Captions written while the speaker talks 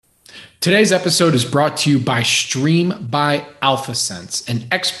Today's episode is brought to you by Stream by AlphaSense, an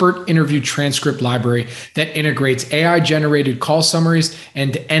expert interview transcript library that integrates AI-generated call summaries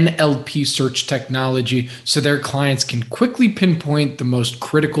and NLP search technology so their clients can quickly pinpoint the most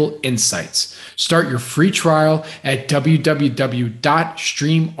critical insights. Start your free trial at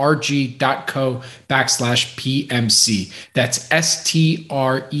www.streamrg.co/PMC. That's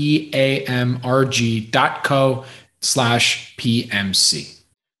streamrg.co/PMC.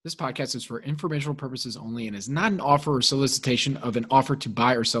 This podcast is for informational purposes only and is not an offer or solicitation of an offer to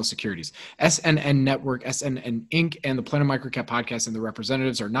buy or sell securities. SNN Network, SNN Inc., and the Planet Microcap Podcast and the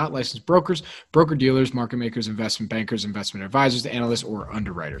representatives are not licensed brokers, broker-dealers, market makers, investment bankers, investment advisors, analysts, or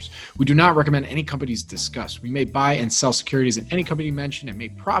underwriters. We do not recommend any companies discussed. We may buy and sell securities in any company mentioned and may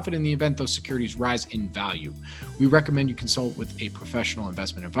profit in the event those securities rise in value. We recommend you consult with a professional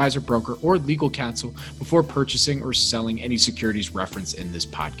investment advisor, broker, or legal counsel before purchasing or selling any securities referenced in this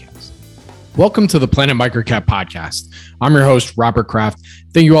podcast. Welcome to the Planet Microcap Podcast. I'm your host, Robert Kraft.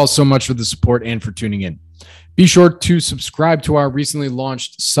 Thank you all so much for the support and for tuning in. Be sure to subscribe to our recently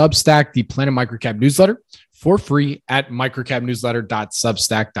launched Substack, the Planet Microcap newsletter, for free at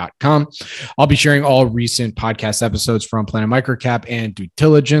microcapnewsletter.substack.com. I'll be sharing all recent podcast episodes from Planet Microcap and Due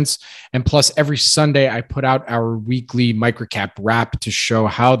Diligence. And plus, every Sunday, I put out our weekly microcap wrap to show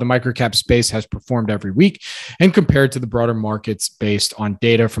how the microcap space has performed every week and compared to the broader markets based on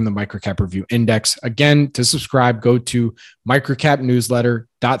data from the Microcap Review Index. Again, to subscribe, go to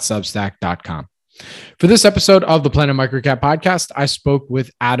microcapnewsletter.substack.com. For this episode of the Planet Microcap Podcast, I spoke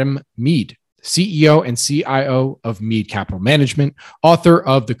with Adam Mead, CEO and CIO of Mead Capital Management, author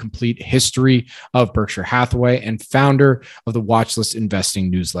of The Complete History of Berkshire Hathaway, and founder of the Watchlist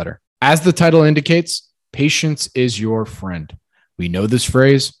Investing newsletter. As the title indicates, patience is your friend. We know this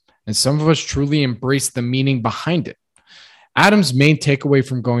phrase, and some of us truly embrace the meaning behind it. Adam's main takeaway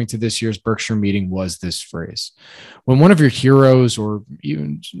from going to this year's Berkshire meeting was this phrase. When one of your heroes or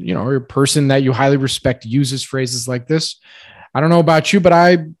even, or a person that you highly respect uses phrases like this, I don't know about you, but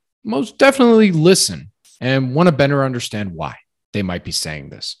I most definitely listen and want to better understand why they might be saying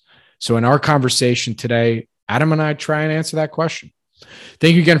this. So in our conversation today, Adam and I try and answer that question.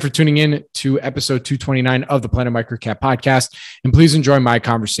 Thank you again for tuning in to episode 229 of the Planet Microcap Podcast, and please enjoy my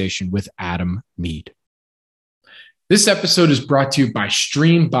conversation with Adam Mead. This episode is brought to you by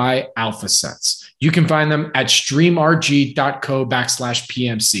Stream by AlphaSense. You can find them at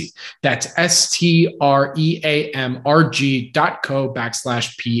streamrg.co/PMC. That's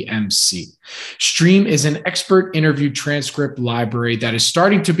streamrg.co/PMC. Stream is an expert interview transcript library that is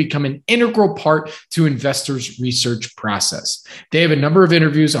starting to become an integral part to investors' research process. They have a number of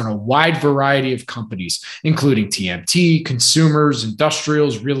interviews on a wide variety of companies, including TMT, consumers,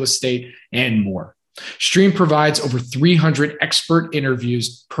 industrials, real estate, and more. Stream provides over 300 expert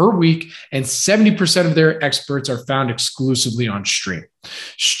interviews per week, and 70% of their experts are found exclusively on Stream.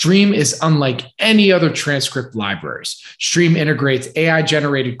 Stream is unlike any other transcript libraries. Stream integrates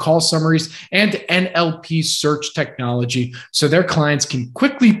AI-generated call summaries and NLP search technology so their clients can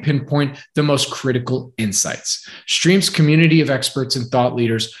quickly pinpoint the most critical insights. Stream's community of experts and thought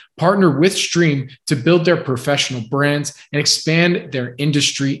leaders partner with Stream to build their professional brands and expand their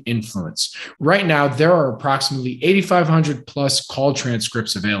industry influence. Right now, there are approximately 8,500 plus call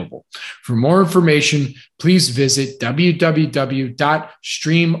transcripts available. For more information, please visit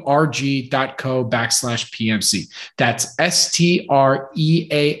www.streamrg.co/PMC. That's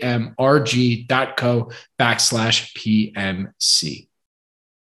streamrg.co/PMC.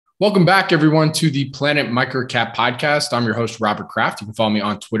 Welcome back, everyone, to the Planet Microcap Podcast. I'm your host, Robert Kraft. You can follow me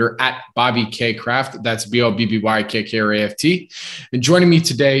on Twitter at Bobby K. Kraft. That's BOBBYKKRAFT. And joining me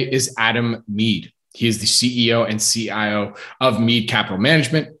today is Adam Mead. He is the CEO and CIO of Mead Capital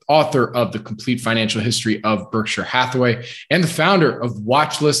Management, author of The Complete Financial History of Berkshire Hathaway, and the founder of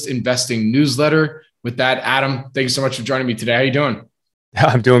Watchlist Investing newsletter. With that, Adam, thank you so much for joining me today. How are you doing?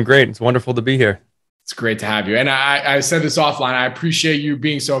 I'm doing great. It's wonderful to be here. It's great to have you. And I said this offline. I appreciate you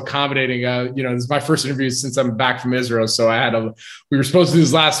being so accommodating. This is my first interview since I'm back from Israel. So we were supposed to do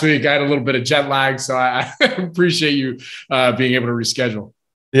this last week. I had a little bit of jet lag. So I appreciate you being able to reschedule.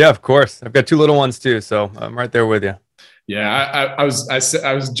 Yeah, of course. I've got two little ones too. So I'm right there with you. Yeah. I was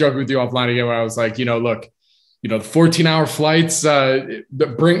joking with you offline again where I was like, look, the 14-hour flights,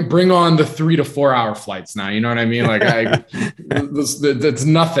 bring on the 3 to 4 hour flights now. You know what I mean? Like that's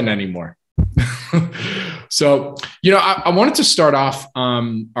nothing anymore. So, I wanted to start off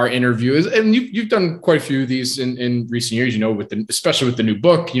our interview, and you've done quite a few of these in recent years, especially with the new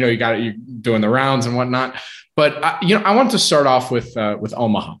book, you're doing the rounds and whatnot. But I wanted to start off with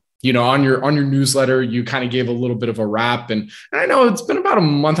Omaha. on your newsletter, you kind of gave a little bit of a wrap, and I know it's been about a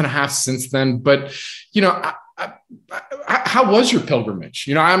month and a half since then, but how was your pilgrimage?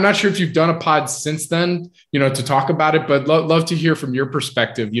 I'm not sure if you've done a pod since then, to talk about it, but love to hear from your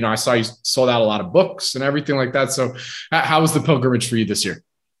perspective. I saw you sold out a lot of books and everything like that. So how was the pilgrimage for you this year?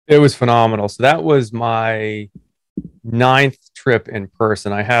 It was phenomenal. So that was my 9th trip in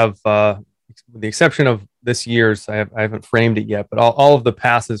person. I have, with the exception of this year's, I haven't framed it yet, but all of the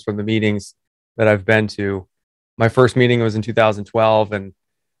passes from the meetings that I've been to. My first meeting was in 2012, and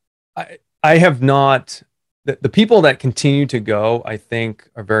I have not. The people that continue to go, I think,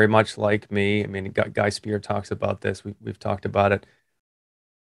 are very much like me. I mean, Guy Spier talks about this. We've talked about it.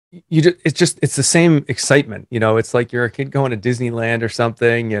 It's the same excitement. It's like you're a kid going to Disneyland or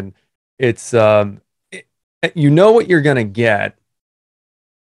something, and it's what you're gonna get,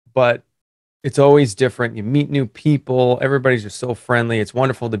 but it's always different. You meet new people. Everybody's just so friendly. It's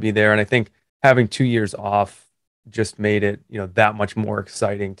wonderful to be there, and I think having 2 years off just made it that much more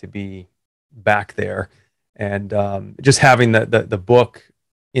exciting to be back there. And just having the book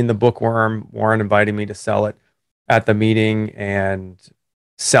in the bookworm, Warren invited me to sell it at the meeting and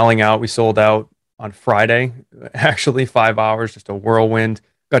selling out. We sold out on Friday, actually 5 hours, just a whirlwind.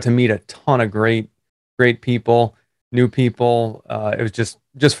 Got to meet a ton of great people, new people. It was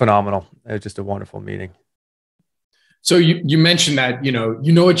just phenomenal. It was just a wonderful meeting. So you mentioned that, you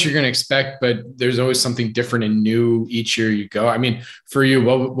know what you're going to expect, but there's always something different and new each year you go. I mean, for you,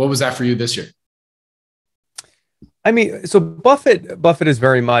 what was that for you this year? I mean, so Buffett is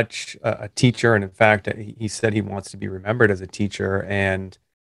very much a teacher. And in fact, he said he wants to be remembered as a teacher. And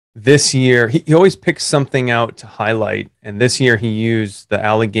this year, he always picks something out to highlight. And this year he used the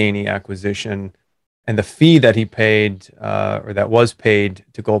Allegheny acquisition and the fee that he paid, or that was paid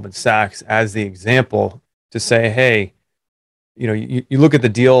to Goldman Sachs as the example to say, hey, you look at the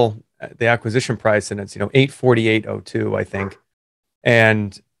deal, the acquisition price, and it's, $848.02, I think.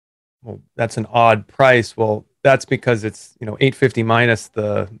 And well, that's an odd price. Well, that's because it's, $850 minus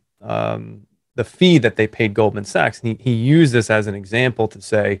the fee that they paid Goldman Sachs. And he used this as an example to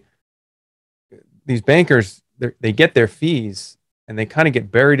say, these bankers, they get their fees and they kind of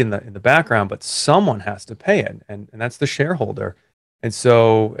get buried in the background, but someone has to pay it, and that's the shareholder. And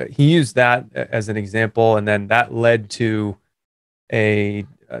so he used that as an example, and then that led to a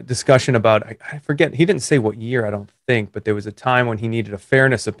discussion about, I forget, he didn't say what year, I don't think, but there was a time when he needed a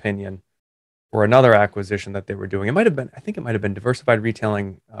fairness opinion for another acquisition that they were doing. I think it might have been Diversified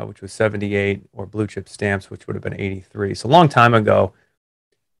Retailing, which was 78, or Blue Chip Stamps, which would have been 83. So a long time ago.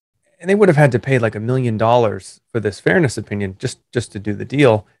 And they would have had to pay like $1 million for this fairness opinion just to do the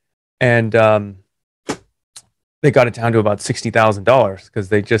deal. And they got it down to about $60,000 because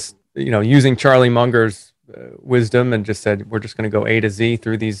they just, using Charlie Munger's wisdom, and just said, we're just going to go A to Z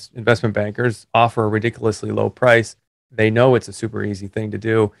through these investment bankers, offer a ridiculously low price. They know it's a super easy thing to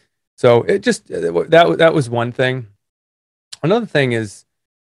do. So it just, that was one thing. Another thing is,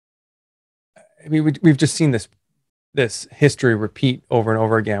 I mean, we've just seen this history repeat over and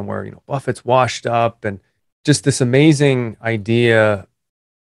over again, where Buffett's washed up, and just this amazing idea.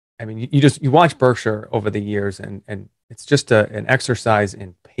 I mean, you watch Berkshire over the years, and it's just an exercise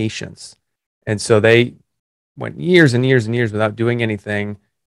in patience. And so they went years and years and years without doing anything.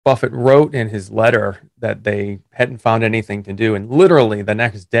 Buffett wrote in his letter that they hadn't found anything to do, and literally the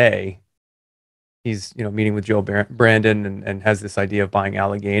next day, he's meeting with Joe Brandon and has this idea of buying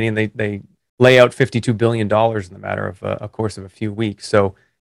Allegheny, and they lay out $52 billion in the matter of a course of a few weeks. So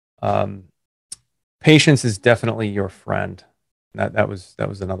patience is definitely your friend. That was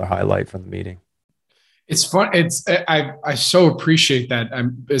another highlight from the meeting. It's fun. I so appreciate that,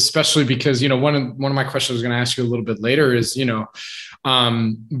 especially because one of my questions I was going to ask you a little bit later is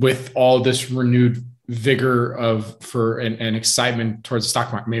with all this renewed vigor and excitement towards the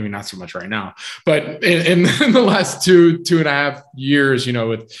stock market, maybe not so much right now, but in the last two and a half years,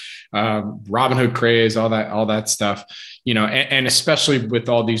 with Robinhood craze, all that stuff, and especially with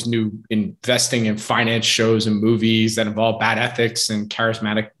all these new investing and finance shows and movies that involve bad ethics and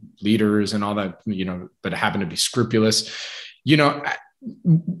charismatic leaders and all that, but happen to be scrupulous,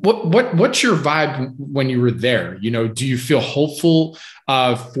 what's your vibe when you were there? Do you feel hopeful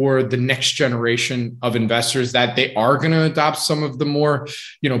for the next generation of investors that they are going to adopt some of the more,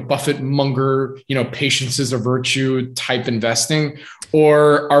 Buffett Munger, patience is a virtue type investing?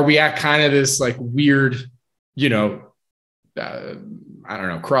 Or are we at kind of this like weird, I don't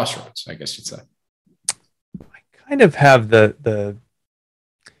know, crossroads, I guess you'd say? I kind of have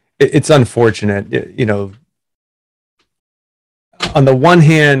it's unfortunate, on the one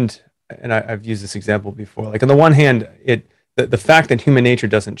hand, and I've used this example before, like on the one hand, the fact that human nature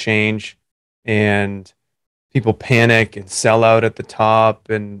doesn't change, and people panic and sell out at the top,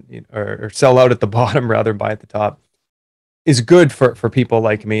 and or sell out at the bottom rather, buy at the top, is good for people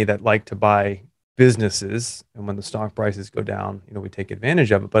like me that like to buy businesses. And when the stock prices go down, we take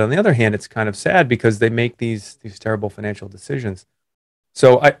advantage of it. But on the other hand, it's kind of sad because they make these terrible financial decisions.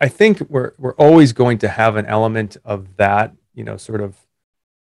 So I think we're always going to have an element of that, sort of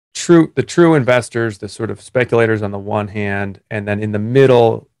the true investors, the sort of speculators on the one hand, and then in the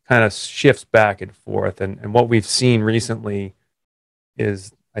middle kind of shifts back and forth. And what we've seen recently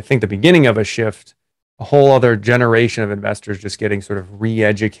is, I think, the beginning of a shift, a whole other generation of investors just getting sort of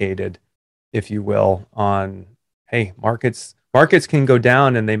re-educated, if you will, on, hey, markets can go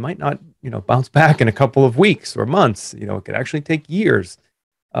down and they might not, bounce back in a couple of weeks or months. It could actually take years.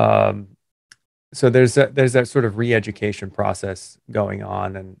 So there's that sort of re-education process going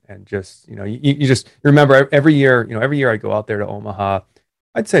on, and just, you just remember every year I go out there to Omaha,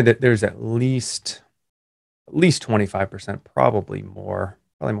 I'd say that there's at least 25%, probably more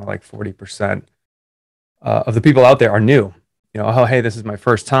like 40%, of the people out there are new. Oh, hey, this is my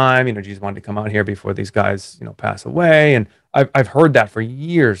first time. Geez, wanted to come out here before these guys, pass away. And I've heard that for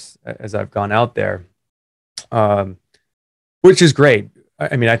years as I've gone out there, which is great.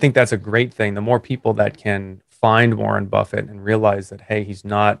 I mean, I think that's a great thing. The more people that can find Warren Buffett and realize that, hey, he's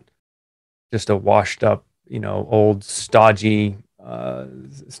not just a washed up, old stodgy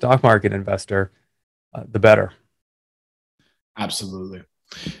stock market investor, the better. Absolutely.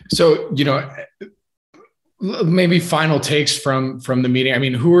 So, maybe final takes from the meeting. I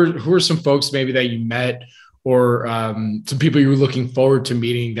mean, who are some folks maybe that you met, or some people you were looking forward to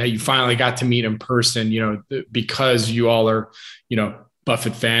meeting that you finally got to meet in person, because you all are,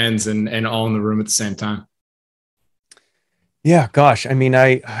 Buffett fans and all in the room at the same time? Yeah, gosh. I mean,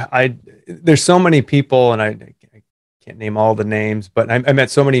 I there's so many people, and I can't name all the names, but I met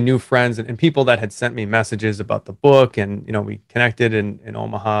so many new friends and people that had sent me messages about the book, and we connected in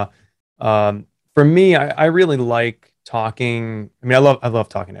Omaha. For me, I really like talking. I mean, I love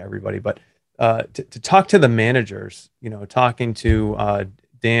talking to everybody, but to talk to the managers, talking to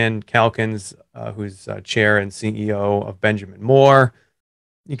Dan Calkins, who's chair and CEO of Benjamin Moore.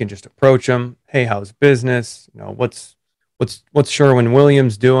 You can just approach him. Hey, how's business? What's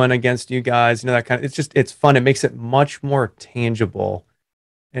Sherwin-Williams doing against you guys? That kind of. It's fun. It makes it much more tangible,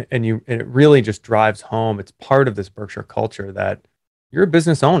 and it really just drives home. It's part of this Berkshire culture that you're a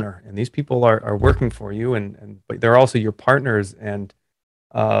business owner, and these people are working for you, but they're also your partners. And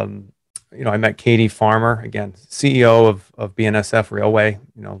I met Katie Farmer, again, CEO of BNSF Railway,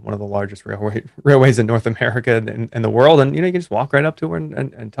 one of the largest railways in North America and the world. And, you can just walk right up to her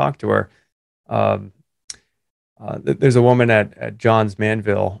and talk to her. There's a woman at Johns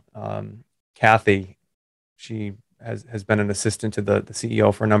Manville, Kathy. She has been an assistant to the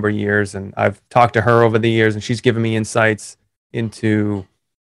CEO for a number of years. And I've talked to her over the years, and she's given me insights into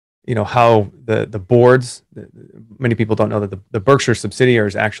how the boards, many people don't know that the Berkshire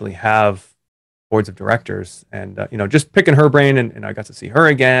subsidiaries actually have boards of directors, and just picking her brain, and I got to see her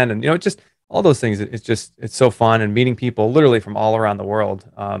again, and just all those things. It's so fun, and meeting people literally from all around the world.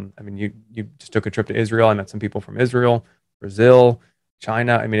 I mean, you just took a trip to Israel. I met some people from Israel, Brazil,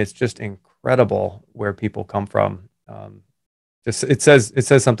 China. I mean, it's just incredible where people come from. It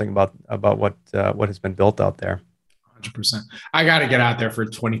says something about what has been built out there. 100%. I got to get out there for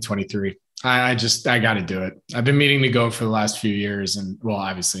 2023. I got to do it. I've been meaning to go for the last few years, and well,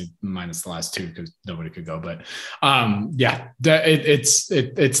 obviously minus the last two because nobody could go. But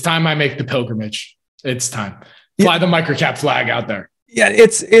it's time I make the pilgrimage. It's time. Fly the microcap flag out there. Yeah,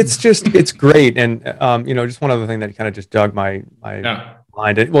 it's great, and just one other thing that kind of just dug my mind.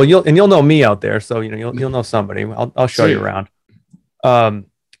 Well, you'll know me out there, so you'll know somebody. I'll show you around.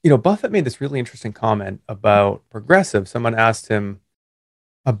 Buffett made this really interesting comment about Progressive. Someone asked him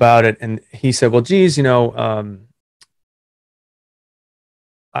about it, and he said, well, geez,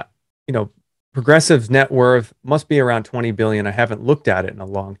 Progressive's net worth must be around 20 billion. I haven't looked at it in a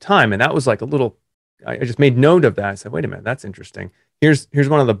long time. And that was like I just made note of that. I said, wait a minute, that's interesting. Here's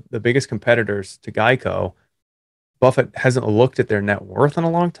one of the biggest competitors to Geico. Buffett hasn't looked at their net worth in a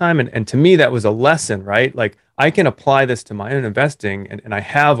long time. And to me, that was a lesson, right? Like, I can apply this to my own investing, and I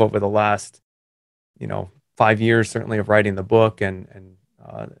have over the last, 5 years, certainly, of writing the book, and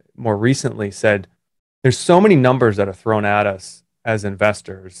more recently said, there's so many numbers that are thrown at us as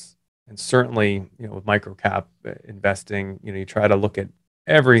investors, and certainly, with microcap investing, you try to look at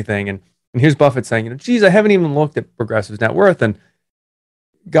everything, and here's Buffett saying, geez, I haven't even looked at Progressive's net worth. And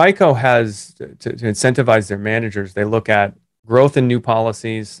Geico has to incentivize their managers. They look at growth in new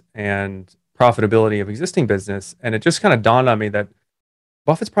policies and profitability of existing business. And it just kind of dawned on me that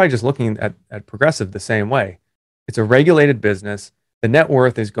Buffett's probably just looking at Progressive the same way. It's a regulated business. The net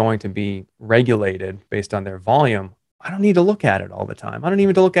worth is going to be regulated based on their volume. I don't need to look at it all the time. I don't even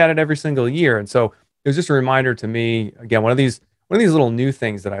need to look at it every single year. And so it was just a reminder to me, again, one of these little new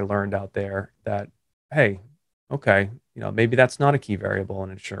things that I learned out there that, hey, okay, maybe that's not a key variable in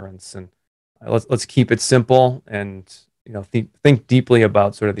insurance, and let's keep it simple and think deeply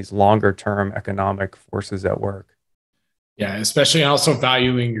about sort of these longer term economic forces at work. Yeah, especially also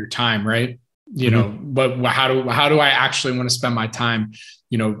valuing your time, right? But how do I actually want to spend my time,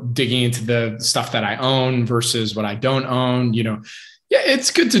 digging into the stuff that I own versus what I don't own, Yeah,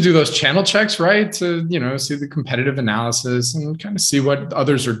 it's good to do those channel checks, right? To, see the competitive analysis and kind of see what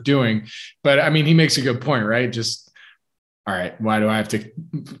others are doing. But I mean, he makes a good point, right? Just, all right, why do I have to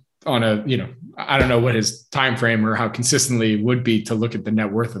I don't know what his time frame or how consistently it would be to look at the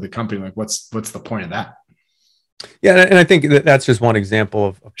net worth of the company. Like what's the point of that? Yeah, and I think that's just one example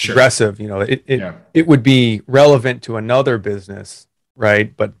of Progressive. Sure. It would be relevant to another business,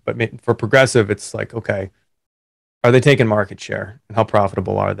 right? But for Progressive, it's like, okay, are they taking market share, and how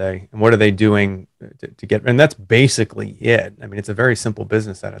profitable are they, and what are they doing to get? And that's basically it. I mean, it's a very simple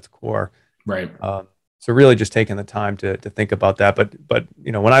business at its core, right? So really, just taking the time to think about that. But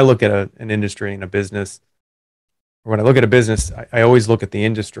when I look at an industry and a business, or when I look at a business, I always look at the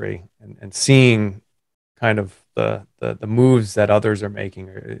industry and seeing kind of the moves that others are making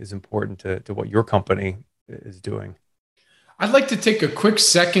is important to what your company is doing. I'd like to take a quick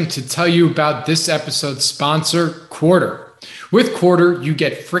second to tell you about this episode's sponsor, Quarter. With Quarter, you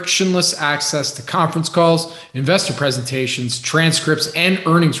get frictionless access to conference calls, investor presentations, transcripts, and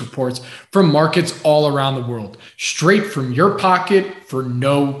earnings reports from markets all around the world, straight from your pocket for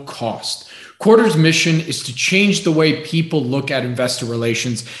no cost. Quarter's mission is to change the way people look at investor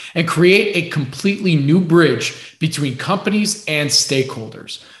relations and create a completely new bridge between companies and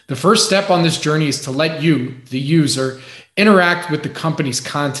stakeholders. The first step on this journey is to let you, the user, interact with the company's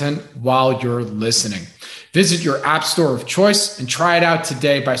content while you're listening. Visit your app store of choice and try it out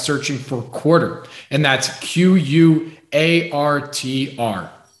today by searching for Quarter. And that's Quartr.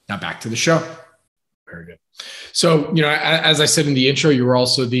 Now back to the show. Very good. So, as I said in the intro, you were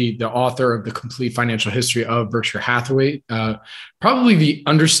also the author of The Complete Financial History of Berkshire Hathaway. Probably the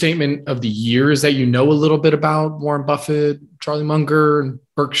understatement of the year is that you know a little bit about Warren Buffett, Charlie Munger, and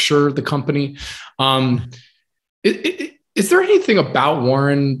Berkshire, the company. Is there anything about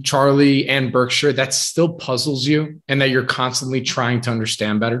Warren, Charlie, and Berkshire that still puzzles you and that you're constantly trying to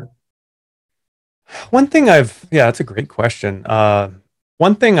understand better? One thing that's a great question.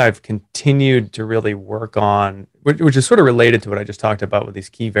 One thing I've continued to really work on, which is sort of related to what I just talked about with these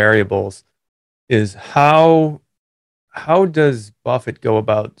key variables, is how does Buffett go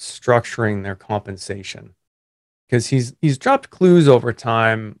about structuring their compensation? Because he's dropped clues over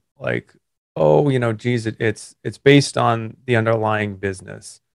time, like, geez, it's based on the underlying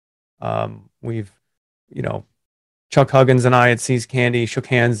business. We've, Chuck Huggins and I at See's Candy shook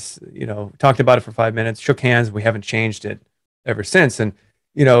hands, talked about it for 5 minutes, shook hands. We haven't changed it ever since. And,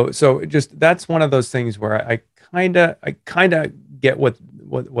 so just, that's one of those things where I kind of get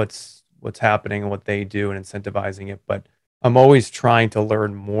what's happening and what they do and incentivizing it. But I'm always trying to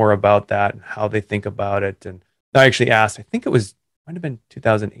learn more about that and how they think about it. And I actually asked, I think might have been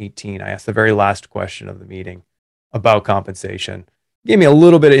 2018. I asked the very last question of the meeting about compensation. Gave me a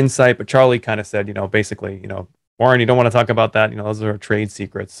little bit of insight, but Charlie kind of said, basically, Warren, you don't want to talk about that. Those are trade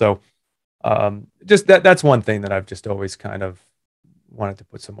secrets. So just that's one thing that I've just always kind of wanted to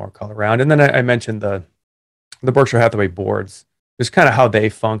put some more color around. And then I mentioned the Berkshire Hathaway boards, just kind of how they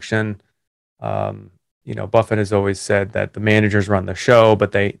function. Buffett has always said that the managers run the show,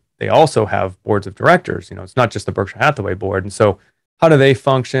 but they also have boards of directors. It's not just the Berkshire Hathaway board. And so how do they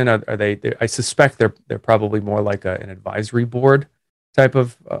function? Are they I suspect they're probably more like an advisory board type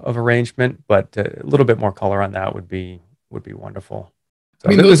of arrangement, but a little bit more color on that would be wonderful. So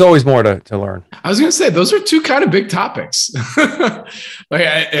there's always more to learn. I was going to say, those are two kind of big topics. And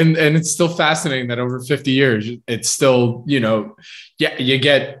it's still fascinating that over 50 years, it's still, you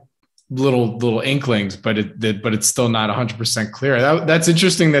get little inklings, but it's still not 100% clear. That's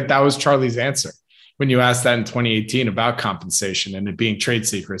interesting that was Charlie's answer when you asked that in 2018 about compensation and it being trade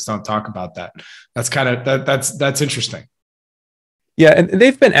secrets. Don't talk about that. That's kind of that's interesting. Yeah, and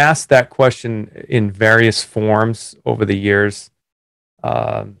they've been asked that question in various forms over the years.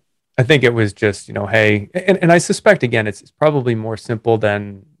 I think it was just, hey, and I suspect, again, it's probably more simple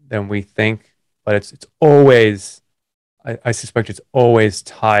than we think, but it's always, I suspect it's always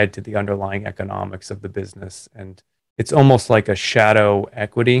tied to the underlying economics of the business. And it's almost like a shadow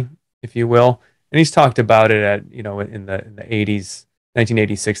equity if you will. And he's talked about it at, in the 80s,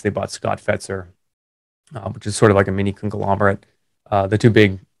 1986, they bought Scott Fetzer, which is sort of like a mini conglomerate. The two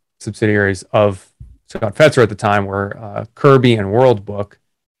big subsidiaries of Scott Fetzer at the time were Kirby and World Book.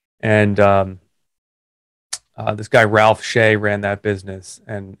 And this guy, Ralph Shea, ran that business.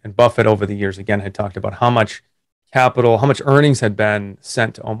 And Buffett over the years, again, had talked about how much capital, how much earnings had been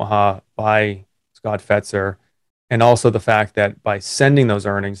sent to Omaha by Scott Fetzer. And also the fact that by sending those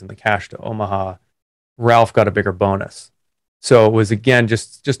earnings and the cash to Omaha, Ralph got a bigger bonus. So it was, again,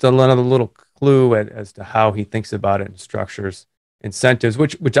 just another little clue as to how he thinks about it and structures incentives,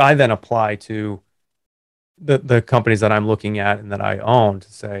 which I then apply to the companies that I'm looking at and that I own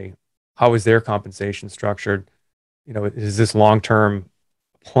to say, how is their compensation structured? Does this long-term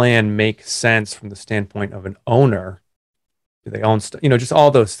plan make sense from the standpoint of an owner? Do they own, just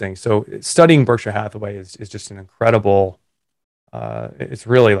all those things. So studying Berkshire Hathaway is just an incredible, it's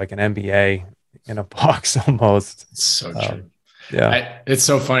really like an MBA in a box almost. It's so true. Yeah. It's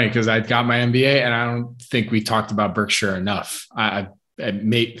so funny because I got my MBA and I don't think we talked about Berkshire enough. I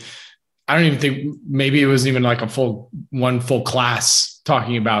don't even think maybe it was even like one full class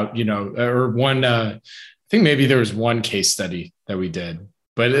talking about, or one, I think maybe there was one case study that we did,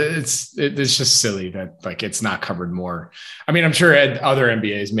 but it's just silly that like it's not covered more. I mean, I'm sure at other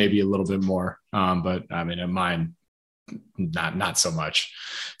MBAs maybe a little bit more, but I mean, at mine, not so much.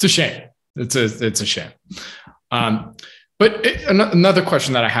 It's a shame. It's a shame. But another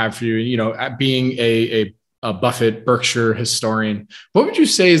question that I have for you, being a Buffett Berkshire historian, what would you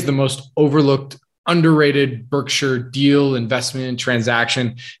say is the most overlooked, underrated Berkshire deal, investment,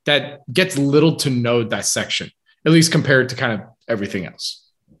 transaction that gets little to no dissection, at least compared to kind of everything else?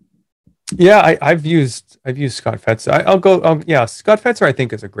 Yeah, I've used Scott Fetzer. Yeah, Scott Fetzer I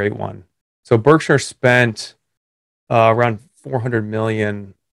think is a great one. So Berkshire spent around $400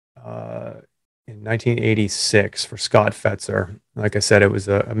 million in 1986 for Scott Fetzer. Like I said, it was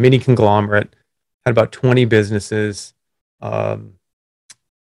a mini conglomerate, had about 20 businesses. The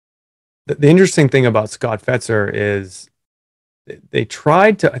interesting thing about Scott Fetzer is they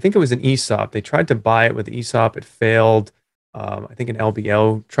tried to, I think it was an ESOP. They tried to buy it with ESOP. It failed. I think an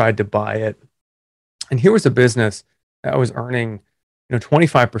LBO tried to buy it. And here was a business that was earning,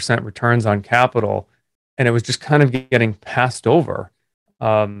 25% returns on capital, and it was just kind of getting passed over.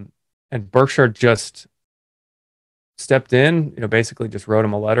 And Berkshire just stepped in, basically just wrote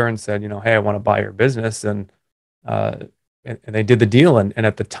him a letter and said, hey, I want to buy your business. And they did the deal. And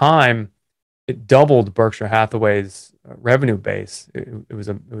at the time, it doubled Berkshire Hathaway's revenue base. It was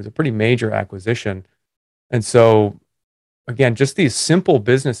a pretty major acquisition. And so, again, just these simple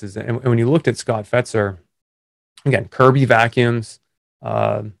businesses. And when you looked at Scott Fetzer, again, Kirby Vacuums,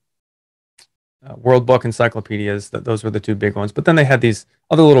 World Book encyclopedias, those were the two big ones. But then they had these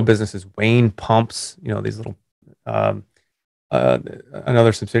other little businesses, Wayne Pumps, these little,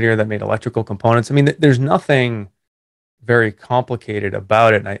 another subsidiary that made electrical components. I mean, there's nothing very complicated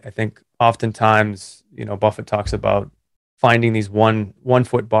about it. And I think oftentimes, Buffett talks about finding these one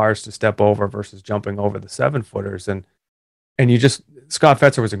foot bars to step over versus jumping over the 7-footers. And Scott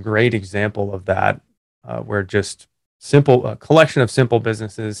Fetzer was a great example of that, where just a collection of simple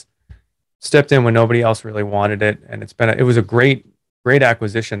businesses stepped in when nobody else really wanted it. And it was a great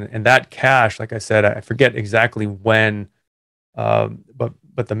acquisition. And that cash, like I said, I forget exactly when, but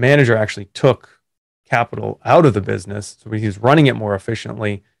the manager actually took capital out of the business. So he was running it more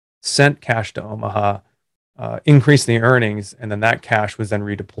efficiently, sent cash to Omaha, increased the earnings, and then that cash was then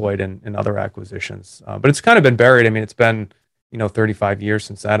redeployed in other acquisitions. But it's kind of been buried. I mean, it's been, 35 years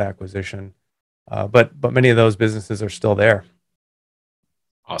since that acquisition. But many of those businesses are still there.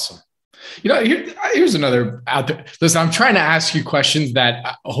 Awesome. Here's another out there. Listen, I'm trying to ask you questions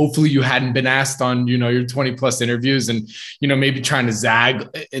that hopefully you hadn't been asked on, your 20 plus interviews, and, maybe trying to zag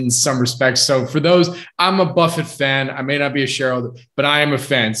in some respects. So for those, I'm a Buffett fan. I may not be a shareholder, but I am a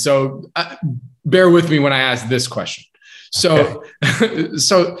fan. So bear with me when I ask this question. So, okay.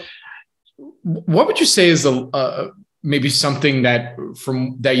 So what would you say is maybe something that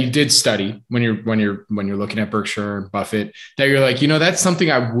you did study when you're looking at Berkshire and Buffett that you're like, that's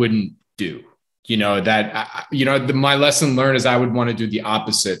something I wouldn't do, my lesson learned is I would want to do the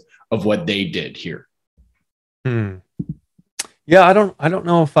opposite of what they did here. Yeah. I don't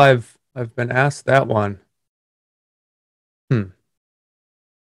know if I've been asked that one. I'll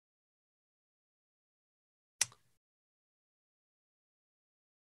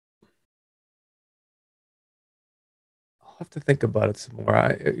have to think about it some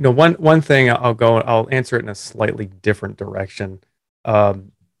more. One thing I'll answer it in a slightly different direction.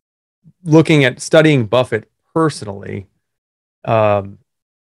 Looking at studying Buffett personally,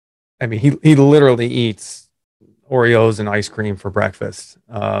 I mean, he literally eats Oreos and ice cream for breakfast.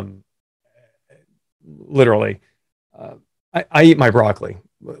 Literally. Uh, I eat my broccoli.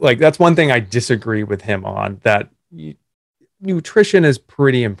 Like, that's one thing I disagree with him on, that nutrition is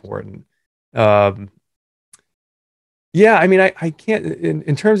pretty important. Um, yeah, I mean, I can't,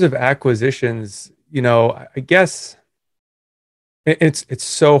 in terms of acquisitions, I guess it's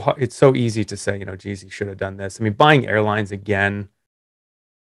so easy to say, geez, he should have done this. I mean, buying airlines again.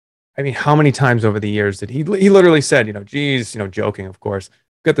 I mean, how many times over the years did he literally said, geez, joking, of course,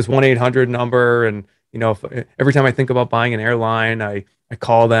 got this 1-800 number. And, every time I think about buying an airline, I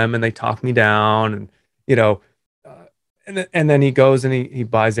call them and they talk me down. And, and then he goes and he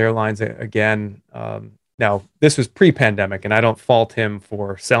buys airlines again. Now, this was pre-pandemic, and I don't fault him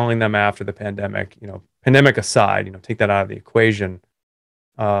for selling them after the pandemic. Pandemic aside, take that out of the equation.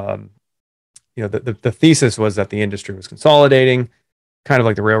 The thesis was that the industry was consolidating, kind of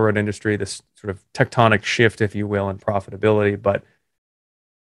like the railroad industry, this sort of tectonic shift, if you will, in profitability. But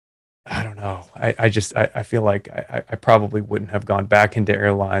I don't know. I feel like I probably wouldn't have gone back into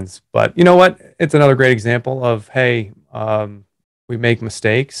airlines. But you know what? It's another great example of, hey, we make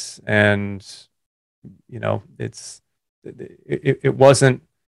mistakes, and it wasn't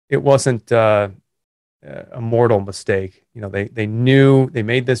a mortal mistake. They knew, they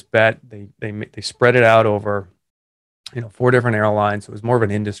made this bet. They spread it out over 4 different airlines. So it was more of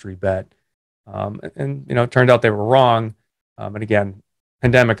an industry bet. And it turned out they were wrong. And again,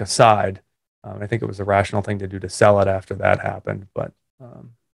 pandemic aside, I think it was a rational thing to do to sell it after that happened. But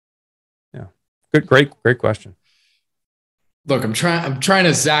yeah, great question. Look, I'm trying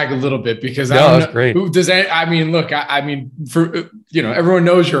to zag a little bit because I No, don't that's know great. who does. I mean, look, I mean, for everyone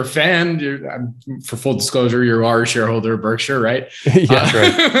knows you're a fan. For full disclosure, you are a shareholder of Berkshire, right? Yes,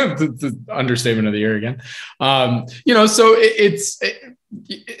 right. the understatement of the year again. So it's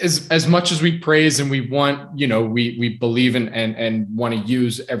as much as we praise and we want, we believe in and want to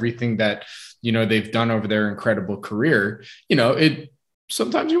use everything that they've done over their incredible career.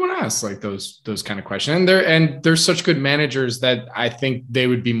 Sometimes you want to ask like those kind of questions, and they're such good managers that I think they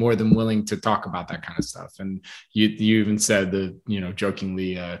would be more than willing to talk about that kind of stuff. And you even said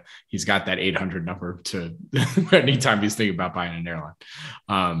jokingly, he's got that 800 number to anytime he's thinking about buying an airline.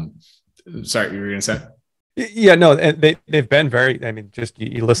 Sorry, you were going to say? Yeah, no, and they've been very, I mean, just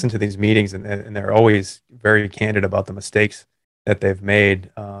you listen to these meetings and they're always very candid about the mistakes that they've made.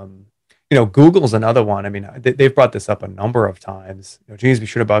 Google's another one. I mean, they've brought this up a number of times. Geez, we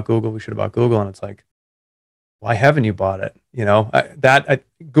should have bought Google. We should have bought Google. And it's like, why haven't you bought it?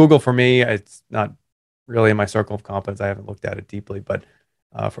 Google for me, it's not really in my circle of competence. I haven't looked at it deeply, but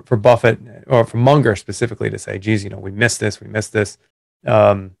for Buffett or for Munger specifically to say, geez, we missed this.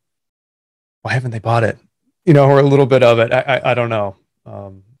 Why haven't they bought it? Or a little bit of it. I don't know.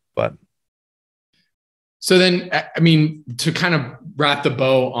 But so then, I mean, to kind of wrap the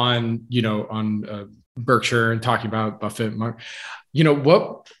bow on, Berkshire and talking about Buffett, Mark,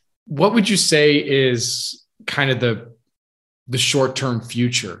 what would you say is kind of the short-term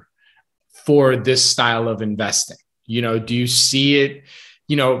future for this style of investing? Do you see it,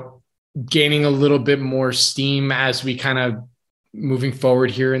 gaining a little bit more steam as we kind of moving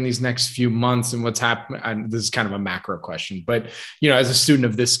forward here in these next few months and what's happening? This is kind of a macro question, but, as a student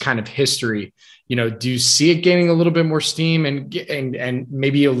of this kind of history, do you see it gaining a little bit more steam and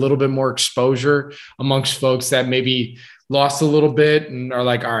maybe a little bit more exposure amongst folks that maybe lost a little bit and are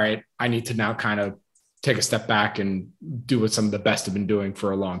like, all right, I need to now kind of take a step back and do what some of the best have been doing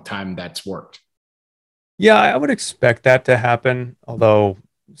for a long time that's worked? Yeah, I would expect that to happen. Although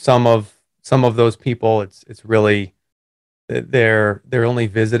some of those people, it's really, they're only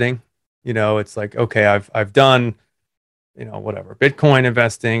visiting. It's like, okay, I've done, whatever, Bitcoin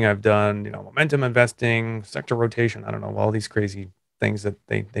investing, I've done, momentum investing, sector rotation, I don't know, all these crazy things that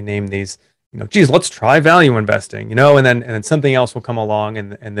they name these, geez, let's try value investing, and then something else will come along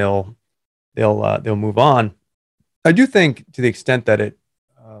and they'll move on. I do think, to the extent that it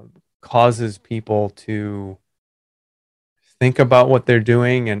causes people to think about what they're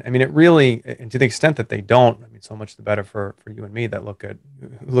doing, and I mean, it really, and to the extent that they don't, I mean, so much the better for you and me that look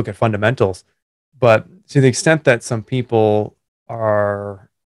at fundamentals. But to the extent that some people are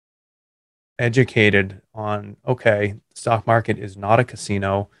educated on, okay, the stock market is not a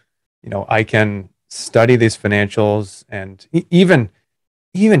casino, I can study these financials, and even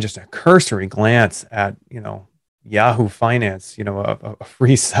just a cursory glance at, Yahoo Finance, a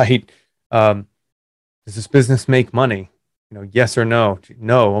free site. Does this business make money? Yes or no?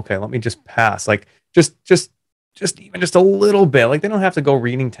 No. Okay, let me just pass. Like, just even just a little bit. Like, they don't have to go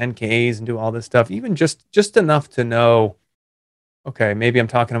reading 10Ks and do all this stuff. Even just enough to know, okay, maybe I'm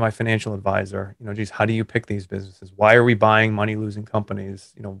talking to my financial advisor, geez, how do you pick these businesses? Why are we buying money losing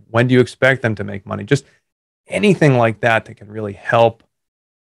companies? When do you expect them to make money? Just anything like that that can really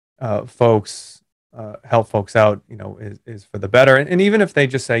folks help folks out, is for the better. And even if they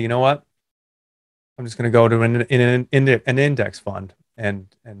just say, you know what, I'm just going to go to an index fund and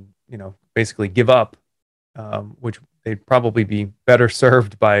basically give up, which they'd probably be better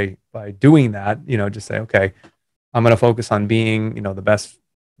served by doing that. Just say, okay, I'm going to focus on being the best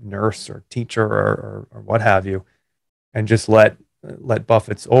nurse or teacher or what have you, and just let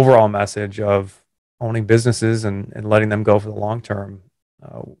Buffett's overall message of owning businesses and letting them go for the long term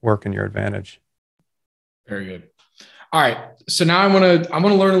work in your advantage. Very good. All right. So now I want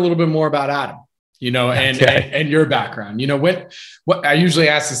to learn a little bit more about Adam, and your background. What I usually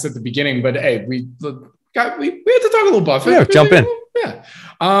ask this at the beginning, but hey, we had to talk a little Buffett. Yeah, jump in. Yeah.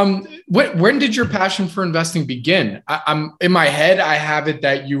 When did your passion for investing begin? I'm in my head, I have it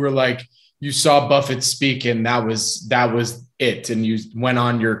that you were like, you saw Buffett speak and that was it. And you went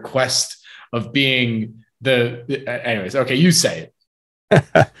on your quest of being anyways. Okay. You say it.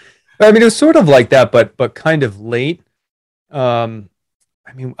 I mean, it was sort of like that, but kind of late. I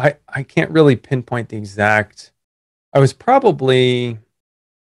can't really pinpoint the exact. I was probably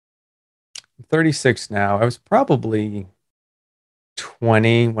 36 now. I was probably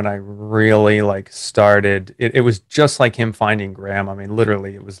 20 when I really started. It was just like him finding Graham. I mean,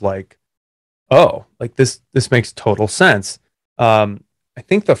 literally, it was like, oh, like this makes total sense. I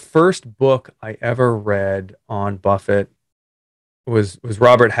think the first book I ever read on Buffett was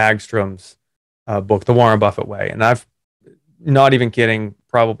Robert Hagstrom's book, The Warren Buffett Way. And I've, not even kidding,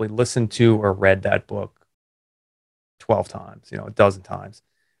 probably listened to or read that book 12 times, a dozen times.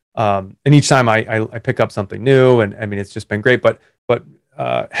 And each time I pick up something new, and I mean, it's just been great. But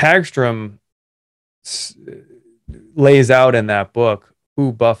Hagstrom lays out in that book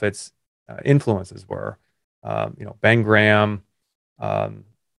who Buffett's influences were. Ben Graham,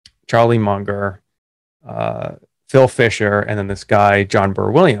 Charlie Munger, Phil Fisher, and then this guy, John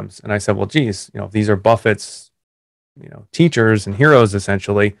Burr Williams. And I said, well, geez, these are Buffett's, teachers and heroes,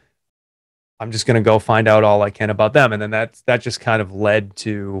 essentially. I'm just going to go find out all I can about them. And then that just kind of led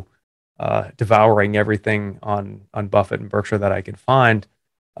to devouring everything on Buffett and Berkshire that I could find.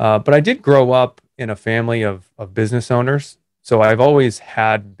 But I did grow up in a family of business owners. So I've always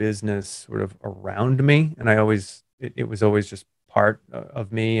had business sort of around me, and it was always just part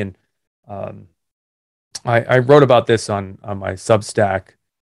of me. And I wrote about this on my Substack,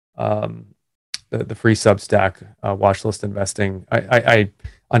 the free Substack, Watchlist Investing. I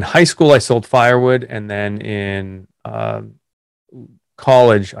on high school I sold firewood, and then in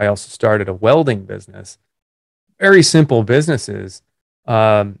college I also started a welding business. Very simple businesses,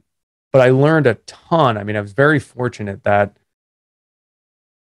 but I learned a ton. I mean, I was very fortunate that.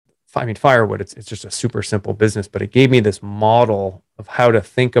 I mean, firewood, it's just a super simple business, but it gave me this model of how to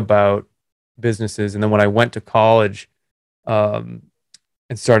think about businesses. And then when I went to college and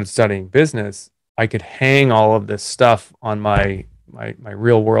started studying business, I could hang all of this stuff on my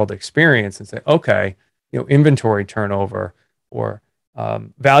real world experience and say, okay, inventory turnover or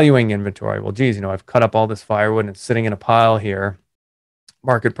valuing inventory. Well, geez, I've cut up all this firewood and it's sitting in a pile here.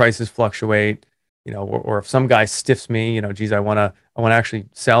 Market prices fluctuate. Or if some guy stiffs me, geez, I want to actually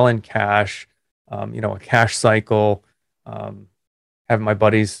sell in cash, a cash cycle, having my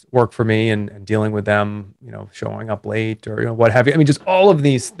buddies work for me and dealing with them, showing up late or, what have you. I mean, just all of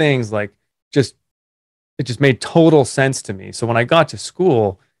these things, it just made total sense to me. So when I got to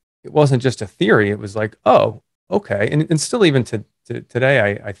school, it wasn't just a theory. It was like, oh, okay. And still even to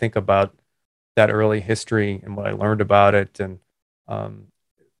today, I think about that early history and what I learned about it. And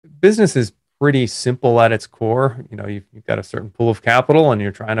business is pretty simple at its core. You've got a certain pool of capital and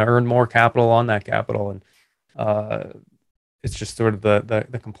you're trying to earn more capital on that capital. And it's just sort of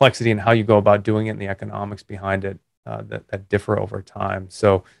the complexity and how you go about doing it and the economics behind it that differ over time.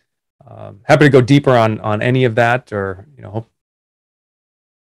 So happy to go deeper on any of that or, hope.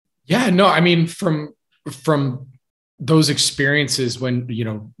 Yeah, no, I mean, from those experiences when,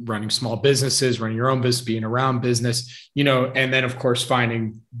 running small businesses, running your own business, being around business, and then of course,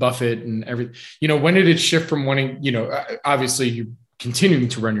 finding Buffett and everything, when did it shift from wanting, obviously you continuing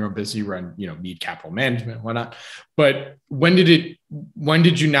to run your own business, you run, Mead Capital Management, whatnot, but when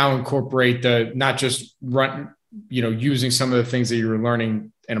did you now incorporate not just run, using some of the things that you were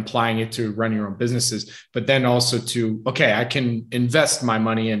learning and applying it to run your own businesses, but then also to, okay, I can invest my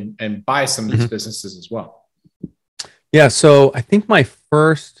money and buy some of these businesses as well. Yeah, so I think when I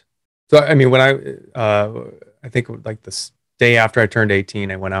think like the day after I turned 18,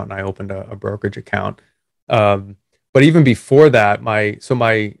 I went out and I opened a brokerage account. But even before that, my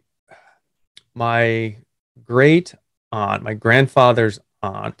great aunt, my grandfather's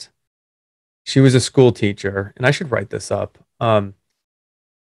aunt, she was a school teacher, and I should write this up.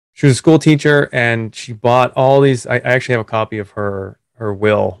 She was a school teacher, and she bought all these. I actually have a copy of her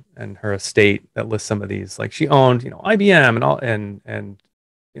will and her estate that lists some of these. Like she owned, IBM and all, and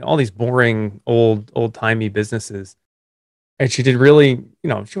all these boring old timey businesses. And she did really,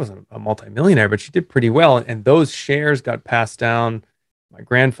 she wasn't a multimillionaire, but she did pretty well. And those shares got passed down. My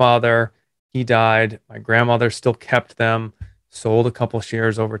grandfather, he died. My grandmother still kept them, sold a couple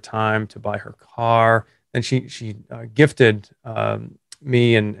shares over time to buy her car. And she gifted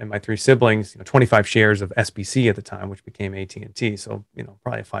me and my three siblings, 25 shares of SBC at the time, which became AT&T. So,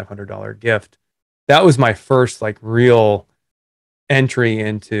 probably a $500 gift. That was my first like real entry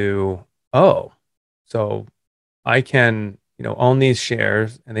into, so I can, own these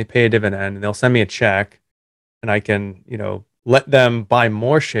shares and they pay a dividend and they'll send me a check and I can, let them buy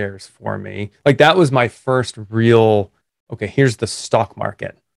more shares for me. Like that was my first real, okay, here's the stock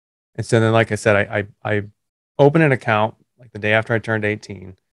market. And so then, like I said, I opened an account like the day after I turned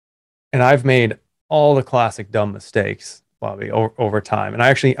 18, and I've made all the classic dumb mistakes, Bobby, over time. And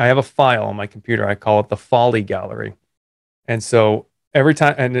I have a file on my computer. I call it the folly gallery. And so every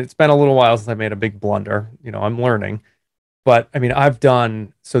time, and it's been a little while since I made a big blunder, I'm learning. But I mean, I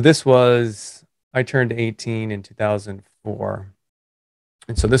turned 18 in 2004.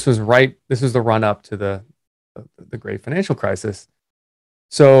 And so this was the run up to the great financial crisis.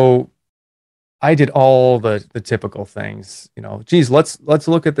 So I did all the typical things, geez, let's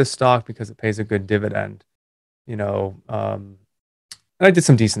look at this stock because it pays a good dividend, and I did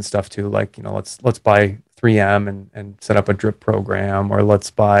some decent stuff too. Like, let's buy 3M and set up a drip program, or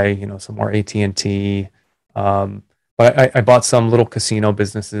let's buy, some more AT&T. But I bought some little casino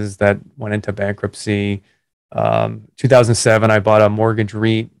businesses that went into bankruptcy. 2007, I bought a mortgage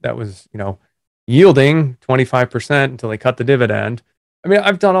REIT that was, yielding 25% until they cut the dividend. I mean,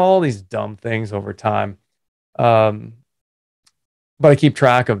 I've done all these dumb things over time, but I keep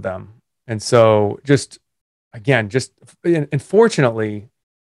track of them. And so and fortunately,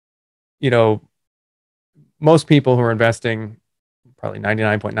 most people who are investing, probably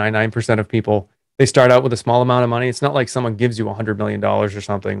 99.99% of people, they start out with a small amount of money. It's not like someone gives you $100 million or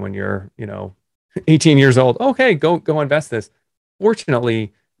something when you're, 18 years old. Okay, go invest this.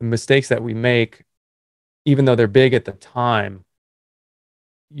 Fortunately, the mistakes that we make, even though they're big at the time,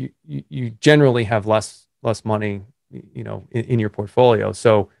 you generally have less money, in your portfolio.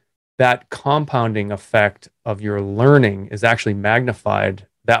 So that compounding effect of your learning is actually magnified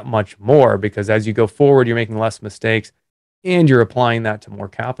that much more, because as you go forward, you're making less mistakes and you're applying that to more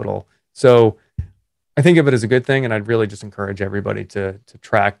capital. So I think of it as a good thing, and I'd really just encourage everybody to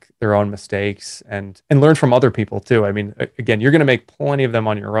track their own mistakes and learn from other people too. I mean, again, you're going to make plenty of them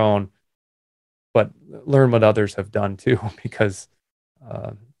on your own, but learn what others have done too, because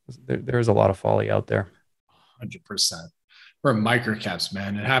there's a lot of folly out there. 100%. We're microcaps,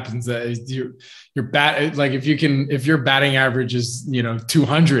 man. It happens that your bat, like if your batting average is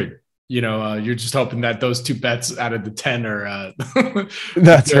 200, you're just hoping that those two bets out of the 10 are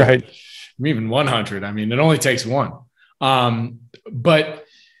that's right. Even 100. I mean, it only takes one. But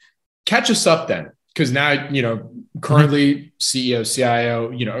catch us up then, because now, currently CEO,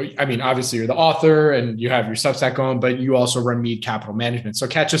 CIO, I mean, obviously you're the author and you have your Substack going, but you also run Mead Capital Management. So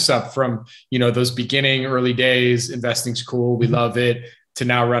catch us up from, those beginning early days, investing's cool, we love it, to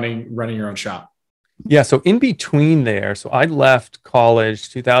now running your own shop. Yeah. So in between there, so I left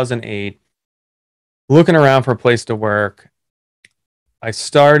college 2008, looking around for a place to work. I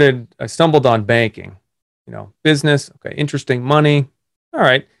stumbled on banking, business. Okay. Interesting, money. All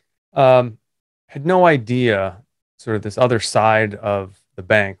right. Had no idea sort of this other side of the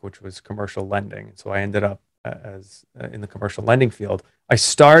bank, which was commercial lending. So I ended up in the commercial lending field. I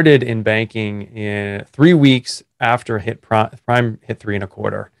started in banking in 3 weeks after prime hit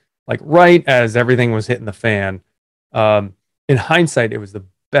 3.25, like right as everything was hitting the fan. In hindsight, it was the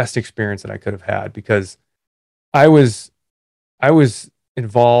best experience that I could have had, because I was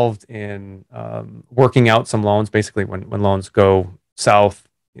involved in working out some loans. Basically, when loans go south,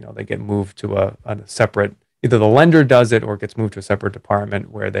 they get moved to a separate, either the lender does it or it gets moved to a separate department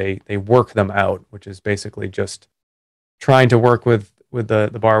where they work them out, which is basically just trying to work with the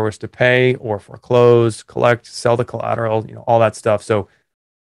borrowers to pay or foreclose, collect, sell the collateral, all that stuff. So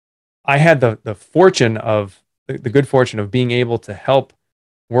I had the good fortune of being able to help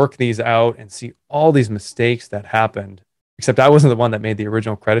work these out and see all these mistakes that happened, except I wasn't the one that made the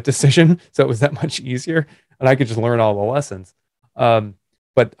original credit decision. So it was that much easier and I could just learn all the lessons.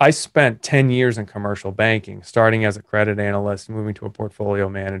 But I spent 10 years in commercial banking, starting as a credit analyst, moving to a portfolio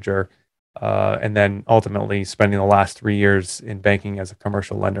manager, and then ultimately spending the last 3 years in banking as a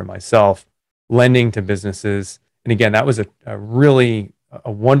commercial lender myself, lending to businesses. And again, that was a really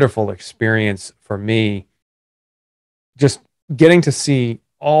a wonderful experience for me, just getting to see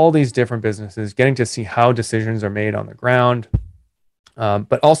all these different businesses, getting to see how decisions are made on the ground,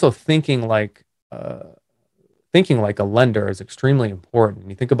 but also thinking like a lender is extremely important.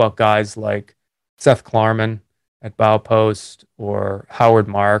 You think about guys like Seth Klarman at Baupost or Howard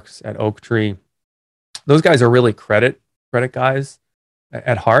Marks at Oaktree. Those guys are really credit guys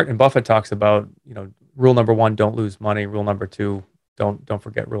at heart. And Buffett talks about, rule number one, don't lose money. Rule number two, don't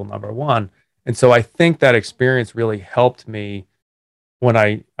forget rule number one. And so I think that experience really helped me when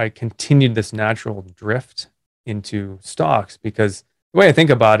I continued this natural drift into stocks, because the way I think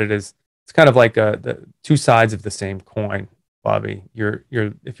about it is it's kind of like the two sides of the same coin, Bobby.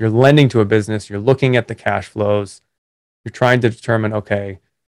 If you're lending to a business, you're looking at the cash flows, you're trying to determine, okay,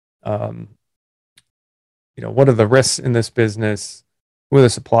 what are the risks in this business? Who are the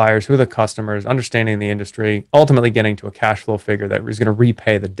suppliers? Who are the customers? Understanding the industry, ultimately getting to a cash flow figure that is going to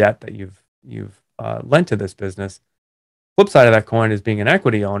repay the debt that you've lent to this business. Flip side of that coin is being an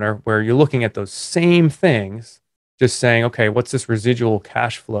equity owner, where you're looking at those same things, just saying, okay, what's this residual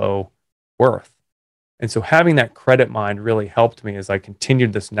cash flow worth? And so having that credit mind really helped me as I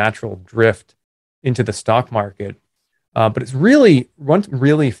continued this natural drift into the stock market. But it's really one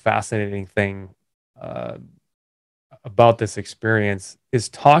really fascinating thing about this experience is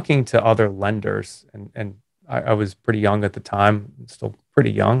talking to other lenders. And I was pretty young at the time, still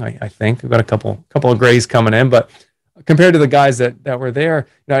pretty young, I think. We've got a couple of grays coming in, but compared to the guys that were there,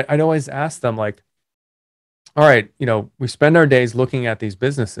 I'd always ask them, like, all right, we spend our days looking at these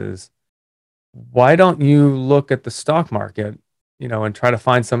businesses. Why don't you look at the stock market, and try to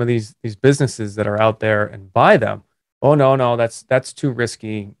find some of these businesses that are out there and buy them? Oh, no, that's too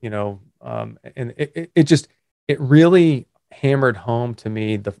risky, and it really hammered home to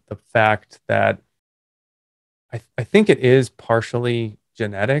me the fact that I think it is partially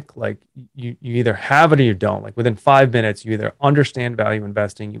genetic. Like you either have it or you don't. Like within 5 minutes, you either understand value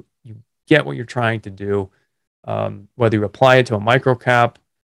investing, you get what you're trying to do, whether you apply it to a micro cap,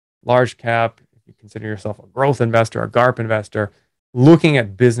 large cap, if you consider yourself a growth investor, a GARP investor, looking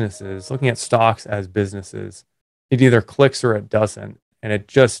at businesses, looking at stocks as businesses, it either clicks or it doesn't. And it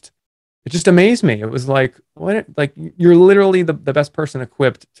just amazed me. It was like, like you're literally the best person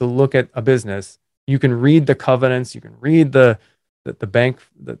equipped to look at a business. You can read the covenants, you can read the bank,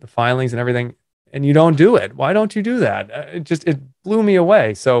 the filings and everything, and you don't do it. Why don't you do that? It blew me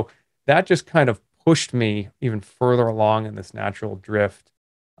away. So that just kind of pushed me even further along in this natural drift.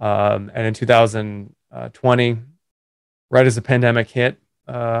 And in 2020, right as the pandemic hit,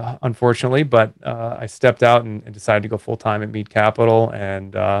 unfortunately, but I stepped out and decided to go full time at Mead Capital,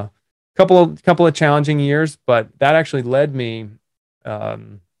 and couple of challenging years, but that actually led me.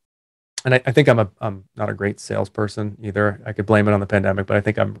 And I think I'm not a great salesperson either. I could blame it on the pandemic, but I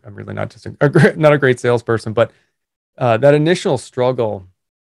think I'm really not just not a great salesperson. But that initial struggle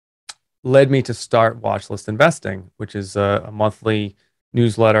led me to start Watchlist Investing, which is a monthly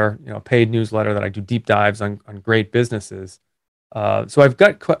newsletter, paid newsletter that I do deep dives on great businesses. So I've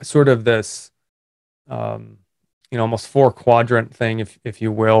got sort of this, almost 4-quadrant thing, if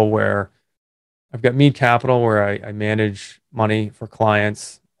you will, where I've got Mead Capital, where I manage money for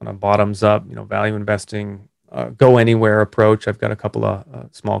clients on a bottoms up, value investing, go anywhere approach. I've got a couple of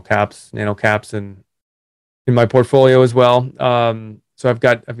small caps, nano caps in my portfolio as well. So I've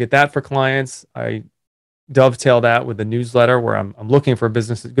got that for clients. I dovetail that with the newsletter, where I'm looking for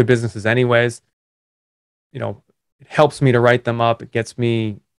good businesses anyways. It helps me to write them up. It gets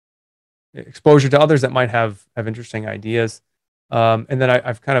me exposure to others that might have interesting ideas. And then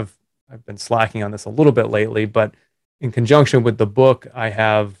I've been slacking on this a little bit lately, but in conjunction with the book, I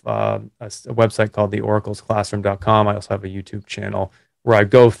have a website called theoraclesclassroom.com. I also have a YouTube channel where I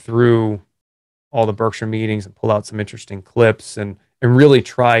go through all the Berkshire meetings and pull out some interesting clips and really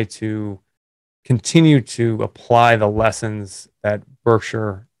try to continue to apply the lessons that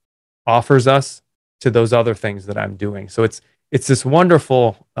Berkshire offers us to those other things that I'm doing. So it's this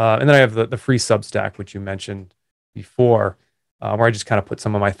wonderful, and then I have the free Substack, which you mentioned before, where I just kind of put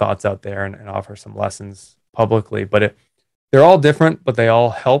some of my thoughts out there and offer some lessons publicly. But they're all different, but they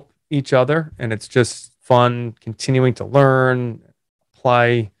all help each other, and it's just fun continuing to learn,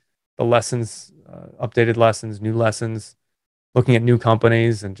 apply the lessons, updated lessons, new lessons, looking at new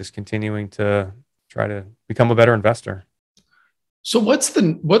companies, and just continuing to try to become a better investor. So what's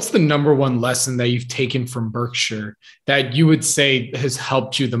the number one lesson that you've taken from Berkshire that you would say has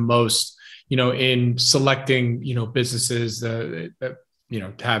helped you the most, in selecting, businesses that,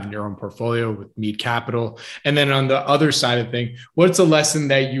 to have in your own portfolio with Mead Capital? And then on the other side of thing, what's a lesson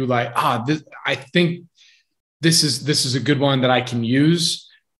that you like, I think this is a good one that I can use,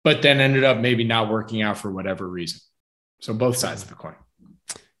 but then ended up maybe not working out for whatever reason. So both sides of the coin.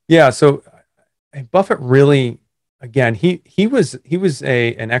 Yeah. So Buffett really, again, he was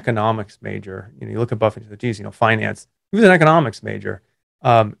an economics major. You look at Buffett, geez, finance. He was an economics major.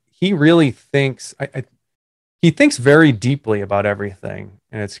 He really thinks. He thinks very deeply about everything,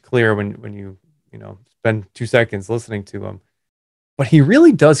 and it's clear when you spend 2 seconds listening to him. But he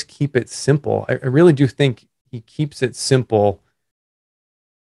really does keep it simple. I really do think he keeps it simple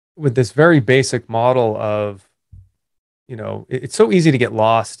with this very basic model of, it's so easy to get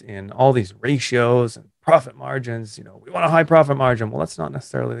lost in all these ratios and profit margins. We want a high profit margin. Well, that's not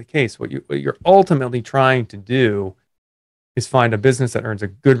necessarily the case. What you're ultimately trying to do is find a business that earns a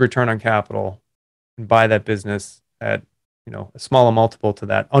good return on capital and buy that business at, as small a multiple to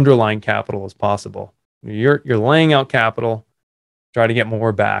that underlying capital as possible. You're laying out capital, try to get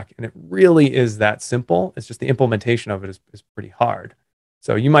more back. And it really is that simple. It's just the implementation of it is pretty hard.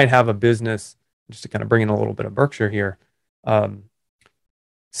 So you might have a business, just to kind of bring in a little bit of Berkshire here.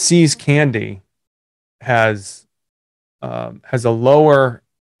 See's Candy has a lower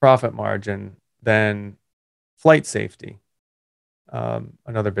profit margin than Flight Safety,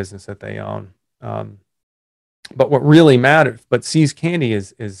 another business that they own. But what really matters, but See's Candy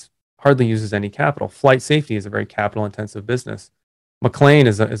is hardly uses any capital. Flight Safety is a very capital intensive business. McLean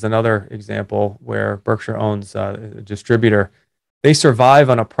is another example where Berkshire owns a distributor. They survive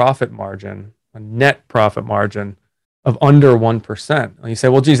on a profit margin, a net profit margin of under 1%. And you say,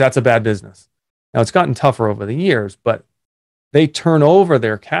 well, geez, that's a bad business. Now, it's gotten tougher over the years, but they turn over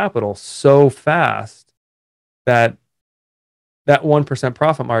their capital so fast that 1%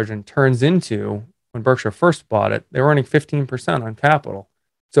 profit margin turns into, when Berkshire first bought it, they were earning 15% on capital.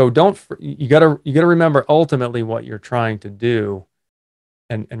 So you got to remember ultimately what you're trying to do,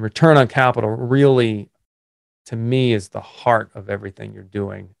 and return on capital really, to me, is the heart of everything you're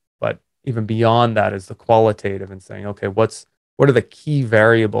doing. But even beyond that is the qualitative and saying, okay, what are the key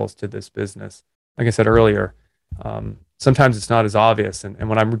variables to this business? Like I said earlier, sometimes it's not as obvious. And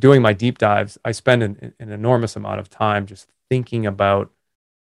when I'm doing my deep dives, I spend an enormous amount of time just thinking about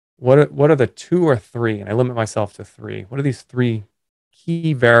what are the 2 or 3, and I limit myself to 3. What are these 3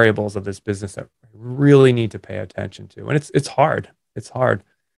 key variables of this business that I really need to pay attention to? And it's hard. It's hard.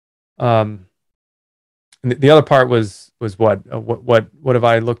 And the other part was what have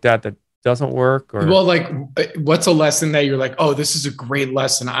I looked at that doesn't work? Or, well, like, what's a lesson that you're like, oh, this is a great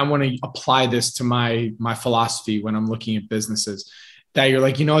lesson, I want to apply this to my philosophy when I'm looking at businesses, that you're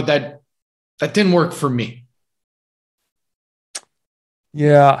like, that didn't work for me?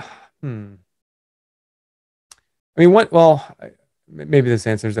 Yeah. I mean, maybe this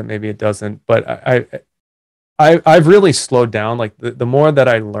answers it, maybe it doesn't, but I've really slowed down. Like the more that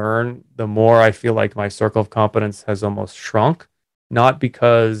I learn, the more I feel like my circle of competence has almost shrunk, not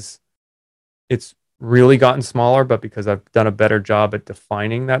because it's really gotten smaller, but because I've done a better job at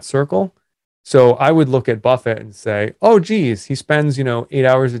defining that circle. So I would look at Buffett and say, oh, geez, he spends, 8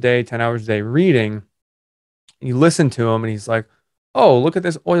 hours a day, 10 hours a day reading. You listen to him and he's like, oh, look at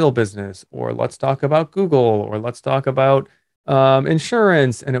this oil business, or let's talk about Google, or let's talk about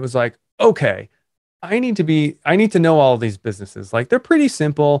insurance. And it was like, okay, I need to know all these businesses. Like, they're pretty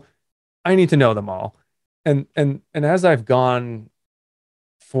simple. I need to know them all. And as I've gone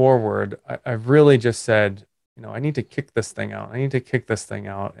forward, I've really just said, I need to kick this thing out. I need to kick this thing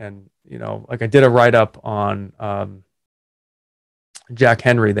out. And, like I did a write-up on Jack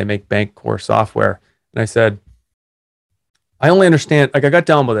Henry. They make bank core software. And I said, I only understand, like I got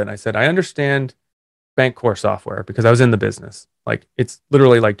done with it and I said, I understand bank core software because I was in the business. Like, it's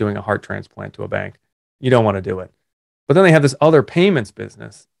literally like doing a heart transplant to a bank. You don't want to do it. But then they have this other payments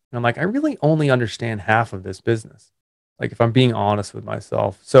business. And I'm like, I really only understand half of this business. Like, if I'm being honest with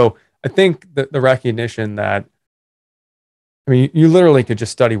myself. So I think that the recognition that, I mean, you literally could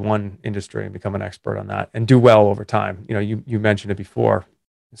just study one industry and become an expert on that and do well over time. You mentioned it before,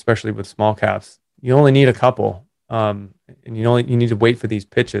 especially with small caps. You only need a couple. And you need to wait for these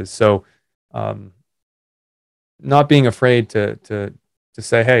pitches. So, not being afraid to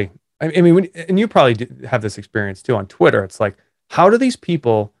say, hey, I mean, and you probably have this experience too on Twitter. It's like, how do these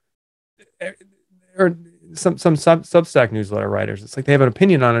people, or some Substack newsletter writers, it's like they have an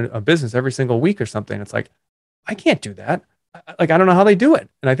opinion on a business every single week or something. It's like, I can't do that. I don't know how they do it.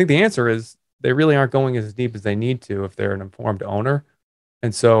 And I think the answer is they really aren't going as deep as they need to if they're an informed owner.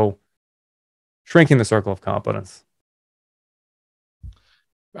 And so shrinking the circle of competence.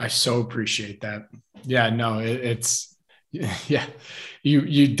 I so appreciate that. Yeah, no, it's yeah.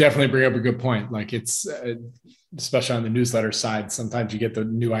 You definitely bring up a good point. Like it's especially on the newsletter side, sometimes you get the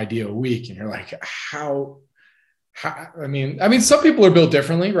new idea a week and you're like, how I mean some people are built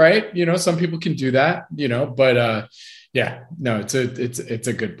differently, right? Some people can do that, but yeah, no, it's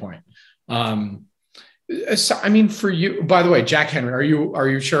a good point. So, I mean, for you, by the way, Jack Henry, are you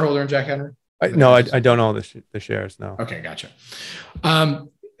a shareholder in Jack Henry? No, I don't own the shares. No. Okay, gotcha. Um,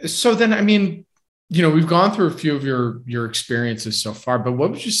 so then, I mean, we've gone through a few of your experiences so far, but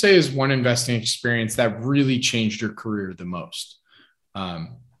what would you say is one investing experience that really changed your career the most?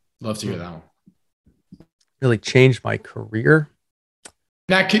 Love to hear that one. Really changed my career.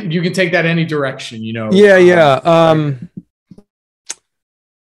 You can take that any direction, Yeah.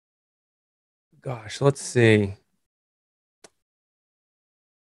 Gosh, let's see.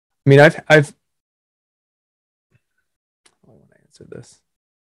 I mean, I want to answer this.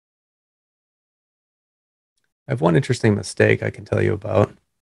 I have one interesting mistake I can tell you about.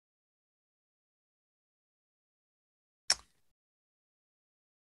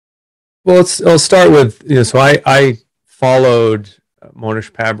 Well, I'll start with, so I followed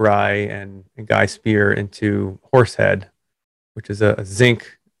Monish Pabrai and Guy Spear into Horsehead, which is a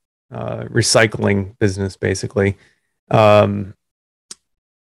zinc recycling business, basically. I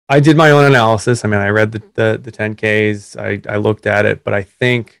did my own analysis. I mean, I read the 10Ks. I looked at it, but I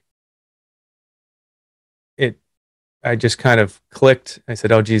think I just kind of clicked. I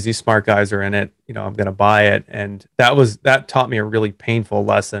said, "Oh, geez, these smart guys are in it. I'm going to buy it." And that taught me a really painful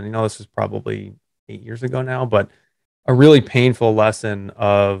lesson. This was probably 8 years ago now, but a really painful lesson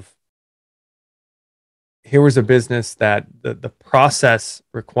of here was a business that the process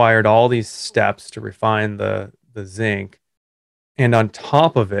required all these steps to refine the zinc, and on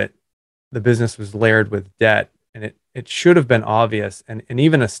top of it, the business was layered with debt, and it should have been obvious, and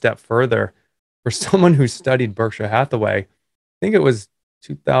even a step further for someone who studied Berkshire Hathaway. I think it was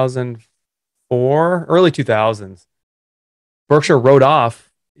 2004, early 2000s. Berkshire wrote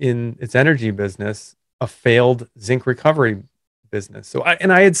off in its energy business a failed zinc recovery business. So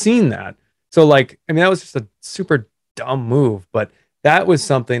I had seen that. So that was just a super dumb move, but that was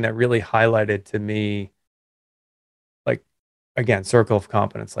something that really highlighted to me, again, circle of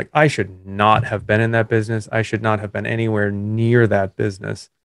competence. I should not have been in that business. I should not have been anywhere near that business.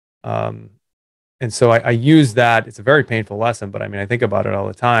 And so I use that. It's a very painful lesson, but I mean, I think about it all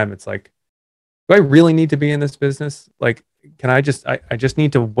the time. It's like, do I really need to be in this business? Can I just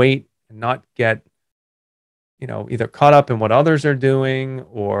need to wait and not get, either caught up in what others are doing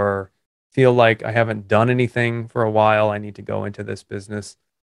or feel like I haven't done anything for a while. I need to go into this business.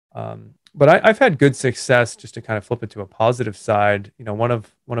 But I've had good success, just to kind of flip it to a positive side. One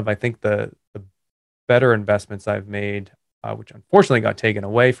of I think the better investments I've made, which unfortunately got taken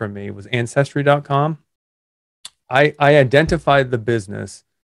away from me, was Ancestry.com. I identified the business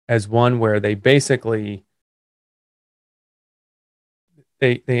as one where they basically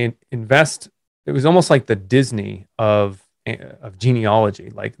they invest. It was almost like the Disney of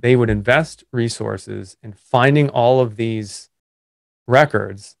genealogy. Like they would invest resources in finding all of these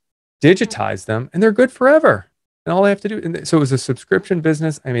records, digitize them, and they're good forever. And all they have to do, and so it was a subscription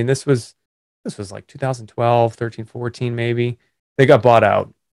business. I mean, this was like 2012, 13, 14, maybe. They got bought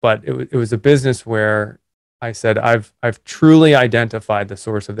out, but it was a business where I said, I've truly identified the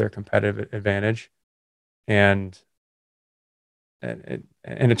source of their competitive advantage, and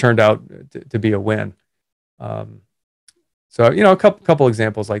it turned out to be a win. So a couple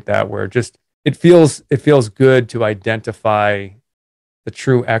examples like that where just it feels good to identify the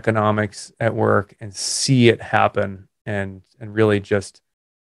true economics at work and see it happen, and really just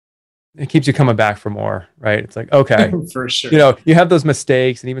it keeps you coming back for more, right? It's like, okay, for sure. You have those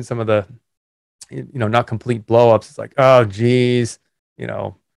mistakes and even some of the not complete blowups. It's like, oh geez,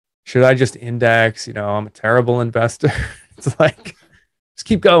 should I just index? I'm a terrible investor. It's like, just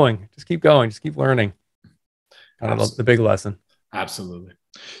keep going, just keep learning. Kind of the big lesson. Absolutely.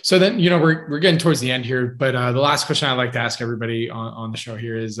 So then, we're getting towards the end here, but the last question I'd like to ask everybody on the show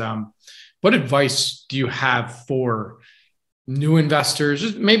here is, what advice do you have for new investors?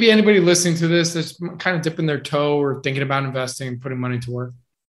 Just maybe anybody listening to this that's kind of dipping their toe or thinking about investing, putting money to work.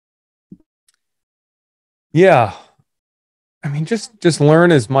 Yeah. I mean, just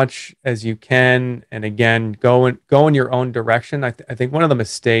learn as much as you can. And again, go in your own direction. I think one of the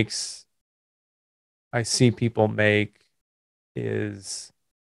mistakes I see people make is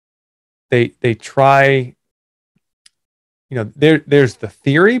they try there's the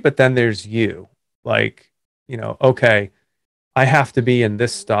theory, but then there's you. Like, okay, I have to be in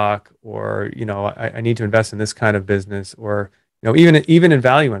this stock, or, I need to invest in this kind of business, or, even in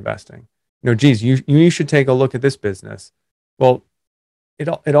value investing, geez, you should take a look at this business. Well,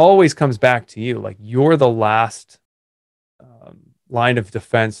 it always comes back to you. Like, you're the last line of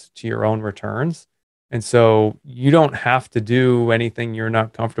defense to your own returns. And so you don't have to do anything you're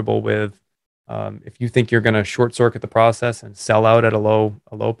not comfortable with. If you think you're going to short circuit the process and sell out at a low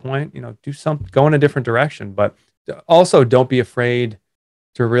point, go in a different direction. But also, don't be afraid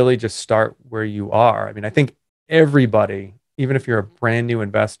to really just start where you are. I mean, I think everybody, even if you're a brand new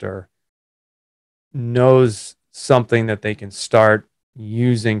investor, knows something that they can start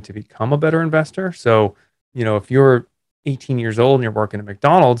using to become a better investor. So, if you're 18 years old and you're working at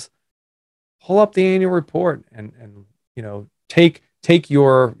McDonald's, pull up the annual report and take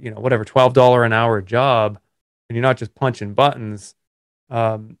your whatever $12 an hour job, and you're not just punching buttons,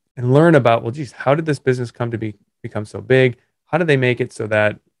 and learn about, well, geez, how did this business come to become so big? How did they make it so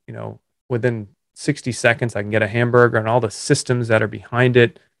that within 60 seconds I can get a hamburger, and all the systems that are behind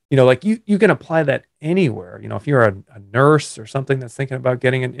it? Like you can apply that anywhere. If you're a nurse or something that's thinking about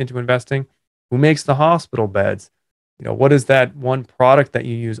getting into investing, who makes the hospital beds? What is that one product that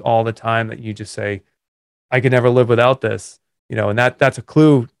you use all the time that you just say, I could never live without this? And that's a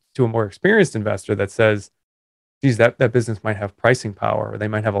clue to a more experienced investor that says, geez, that business might have pricing power, or they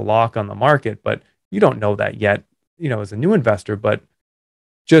might have a lock on the market, but you don't know that yet, as a new investor. But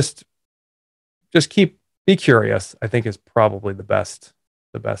just be curious, I think, is probably the best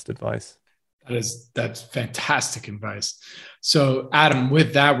advice. That's fantastic advice. So, Adam,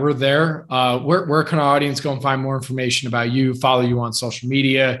 with that, we're there. Where can our audience go and find more information about you, follow you on social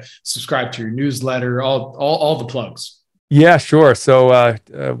media, subscribe to your newsletter, all the plugs? Yeah, sure. So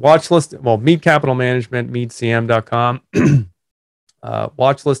watch list, Mead Capital Management, meadcm.com,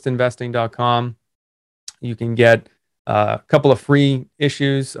 watchlistinvesting.com. You can get a couple of free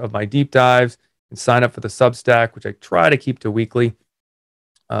issues of my deep dives and sign up for the Substack, which I try to keep to weekly.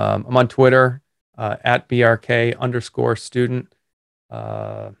 I'm on Twitter at BRK_student.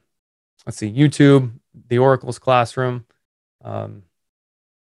 Let's see, YouTube, The Oracle's Classroom.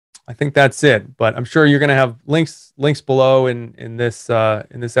 I think that's it, but I'm sure you're going to have links below in this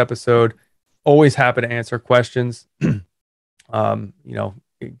episode. Always happy to answer questions. Get them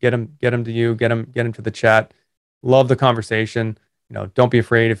to you, get them to the chat. Love the conversation. Don't be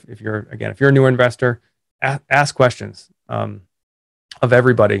afraid if you're a new investor, ask questions of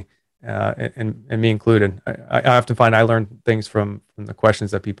everybody, and me included. I often find I learn things from the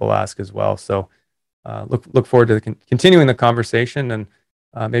questions that people ask as well. So look forward to continuing the conversation, and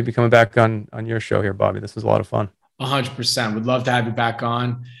maybe coming back on your show here, Bobby. This was a lot of fun. 100%. We'd love to have you back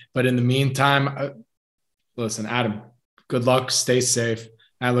on. But in the meantime, listen, Adam, good luck. Stay safe.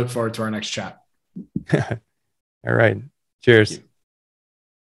 I look forward to our next chat. All right. Cheers.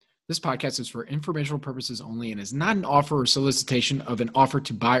 This podcast is for informational purposes only and is not an offer or solicitation of an offer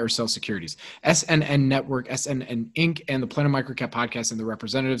to buy or sell securities. SNN Network, SNN Inc., and the Planet Microcap Podcast and the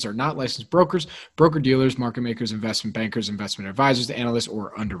representatives are not licensed brokers, broker-dealers, market makers, investment bankers, investment advisors, analysts,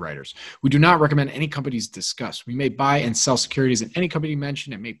 or underwriters. We do not recommend any companies discussed. We may buy and sell securities in any company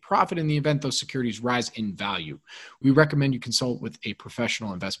mentioned and may profit in the event those securities rise in value. We recommend you consult with a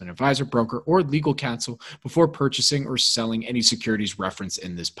professional investment advisor, broker, or legal counsel before purchasing or selling any securities referenced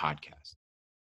in this podcast.